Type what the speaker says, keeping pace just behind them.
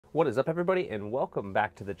What is up, everybody, and welcome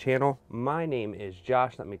back to the channel. My name is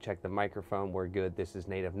Josh. Let me check the microphone. We're good. This is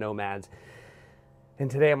Native Nomads.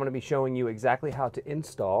 And today I'm going to be showing you exactly how to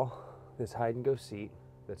install this hide-and-go seat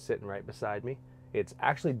that's sitting right beside me. It's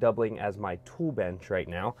actually doubling as my tool bench right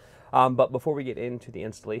now. But before we get into the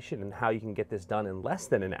installation and how you can get this done in less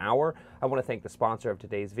than an hour, I want to thank the sponsor of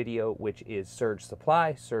today's video, which is Surge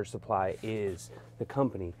Supply. Surge Supply is the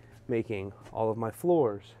company making all of my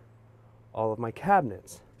floors, all of my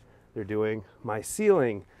cabinets. They're doing my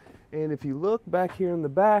ceiling. And if you look back here in the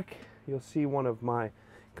back, you'll see one of my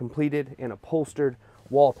completed and upholstered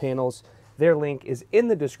wall panels. Their link is in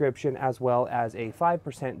the description, as well as a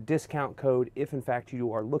 5% discount code if in fact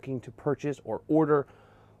you are looking to purchase or order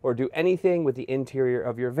or do anything with the interior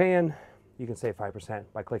of your van. You can save 5%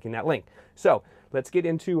 by clicking that link. So let's get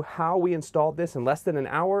into how we installed this in less than an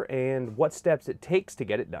hour and what steps it takes to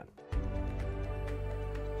get it done.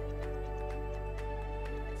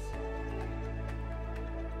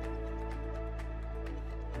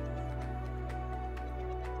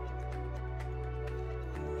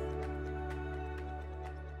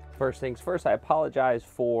 First things first, I apologize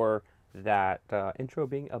for that intro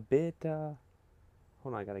being a bit, hold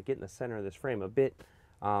on, I gotta get in the center of this frame, a bit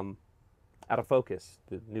out of focus.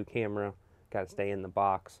 The new camera, gotta stay in the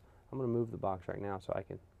box. I'm gonna move the box right now so I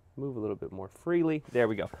can move a little bit more freely. There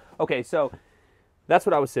we go. Okay, so that's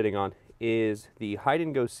what I was sitting on, is the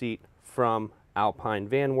hide-and-go seat from Alpine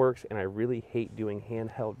Van Works, and I really hate doing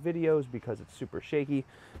handheld videos because it's super shaky,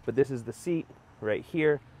 but this is the seat right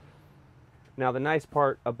here. Now, the nice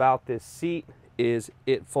part about this seat is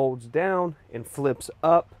it folds down and flips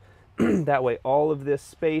up. That way all of this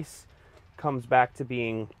space comes back to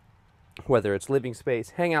being, whether it's living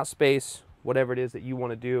space, hangout space, whatever it is that you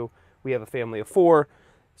want to do. We have a family of 4.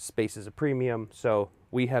 Space is a premium, so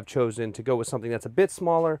we have chosen to go with something that's a bit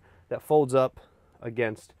smaller that folds up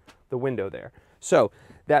against the window there. So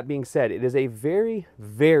that being said, it is a very,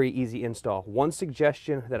 very easy install. One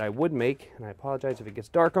suggestion that I would make, and I apologize if it gets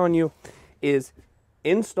dark on you, is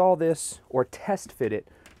install this or test fit it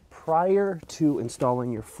prior to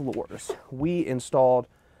installing your floors. We installed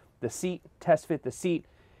the seat, test fit the seat,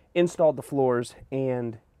 installed the floors,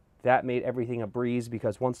 and that made everything a breeze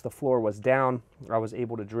because once the floor was down, I was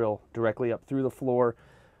able to drill directly up through the floor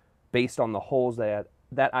based on the holes that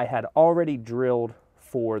I had already drilled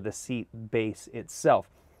for the seat base itself.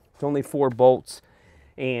 It's only 4 bolts,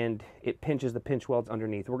 and it pinches the pinch welds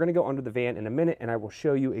underneath. We're going to go under the van in a minute, and I will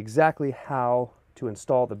show you exactly how to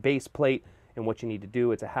install the base plate and what you need to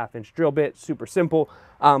do. It's a 1/2-inch drill bit, super simple,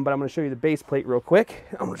 but I'm going to show you the base plate real quick.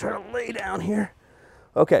 I'm going to try to lay down here.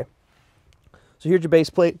 Okay, so here's your base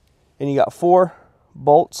plate, and you got 4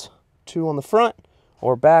 bolts, 2 on the front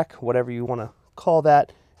or back, whatever you want to call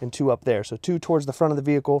that, and 2 up there. So 2 towards the front of the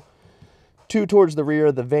vehicle, 2 towards the rear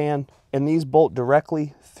of the van, and these bolt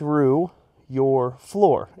directly through your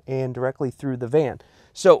floor and directly through the van.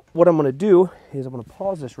 So what I'm going to do is I'm going to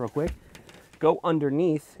pause this real quick, go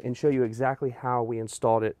underneath and show you exactly how we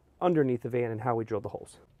installed it underneath the van and how we drilled the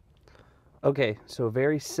holes. Okay, so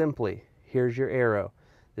very simply, here's your arrow.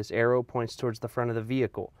 This arrow points towards the front of the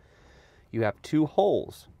vehicle. You have 2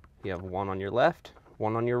 holes. You have one on your left,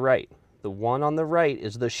 one on your right. The one on the right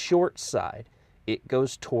is the short side. It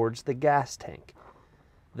goes towards the gas tank.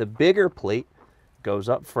 The bigger plate goes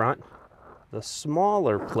up front. The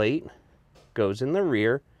smaller plate goes in the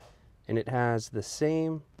rear, and it has the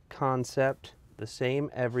same concept, the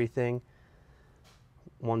same everything.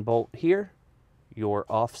 1 bolt here. Your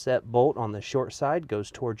offset bolt on the short side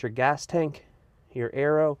goes towards your gas tank. Your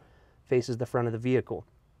arrow faces the front of the vehicle.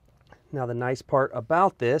 Now, the nice part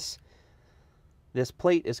about this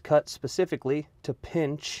plate is cut specifically to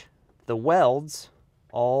pinch the welds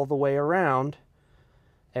all the way around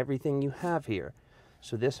everything you have here.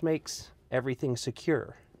 So this makes everything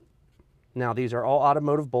secure. Now, these are all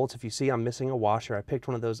automotive bolts. If you see I'm missing a washer, I picked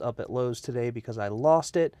one of those up at Lowe's today because I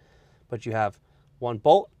lost it. But you have 1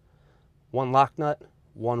 bolt, 1 lock nut,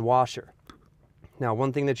 1 washer. Now,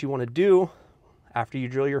 one thing that you want to do after you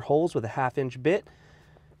drill your holes with a 1/2-inch bit,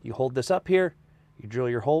 you hold this up here, you drill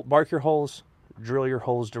your hole, mark your holes, drill your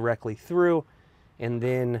holes directly through, and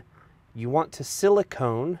then you want to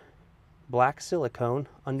silicone, black silicone,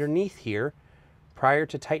 underneath here prior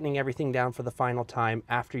to tightening everything down for the final time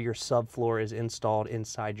after your subfloor is installed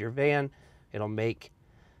inside your van. It'll make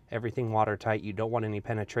everything watertight. You don't want any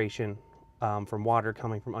penetration from water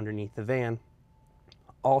coming from underneath the van.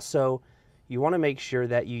 Also, you want to make sure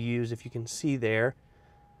that you use, if you can see there,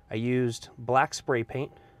 I used black spray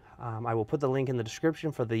paint. I will put the link in the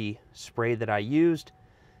description for the spray that I used.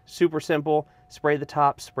 Super simple. Spray the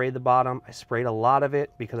top, spray the bottom. I sprayed a lot of it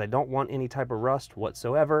because I don't want any type of rust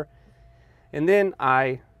whatsoever. And then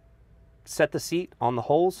I set the seat on the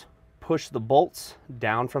holes, push the bolts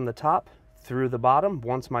down from the top through the bottom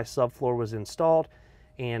once my subfloor was installed,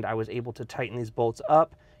 and I was able to tighten these bolts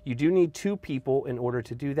up. You do need 2 people in order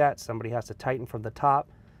to do that. Somebody has to tighten from the top,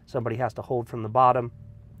 somebody has to hold from the bottom.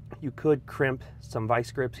 You could crimp some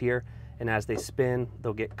vice grips here, and as they spin,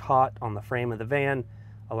 they'll get caught on the frame of the van,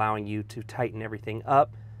 allowing you to tighten everything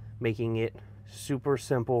up, making it super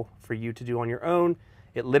simple for you to do on your own.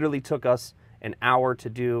 It literally took us an hour to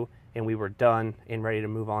do, and we were done and ready to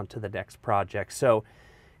move on to the next project. So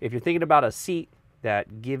if you're thinking about a seat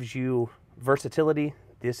that gives you versatility,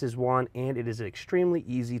 this is one, and it is extremely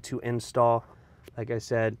easy to install. Like I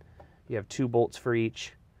said, you have 2 bolts for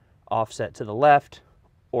each, offset to the left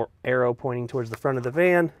or arrow pointing towards the front of the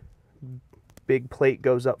van. Big plate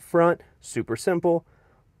goes up front, super simple.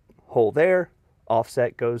 Hole there,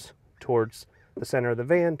 offset goes towards the center of the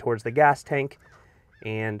van, towards the gas tank,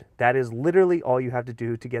 and that is literally all you have to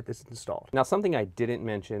do to get this installed. Now, something I didn't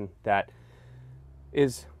mention that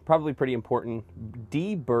is probably pretty important: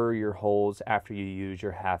 deburr your holes after you use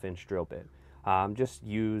your 1/2-inch drill bit. Just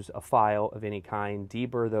use a file of any kind,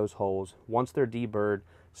 deburr those holes. Once they're deburred,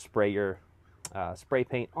 spray your spray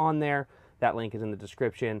paint on there. That link is in the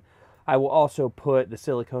description. I will also put the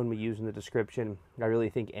silicone we use in the description. I really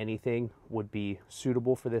think anything would be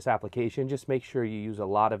suitable for this application. Just make sure you use a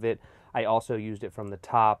lot of it. I also used it from the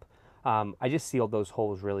top. I just sealed those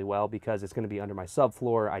holes really well because it's going to be under my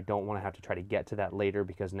subfloor. I don't want to have to try to get to that later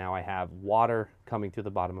because now I have water coming through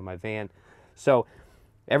the bottom of my van. So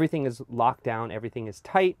everything is locked down, everything is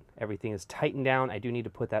tight, everything is tightened down. I do need to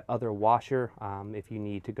put that other washer. If you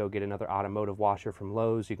need to go get another automotive washer from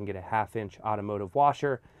Lowe's, you can get a 1/2-inch automotive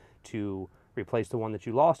washer to replace the one that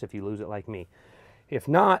you lost if you lose it like me. If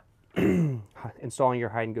not, installing your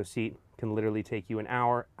hide and go seat can literally take you an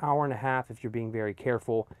hour, hour and a half if you're being very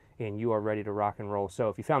careful, and you are ready to rock and roll. So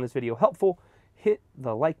if you found this video helpful, hit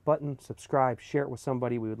the like button, subscribe, share it with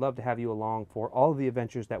somebody. We would love to have you along for all of the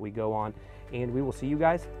adventures that we go on, and we will see you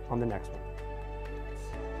guys on the next one.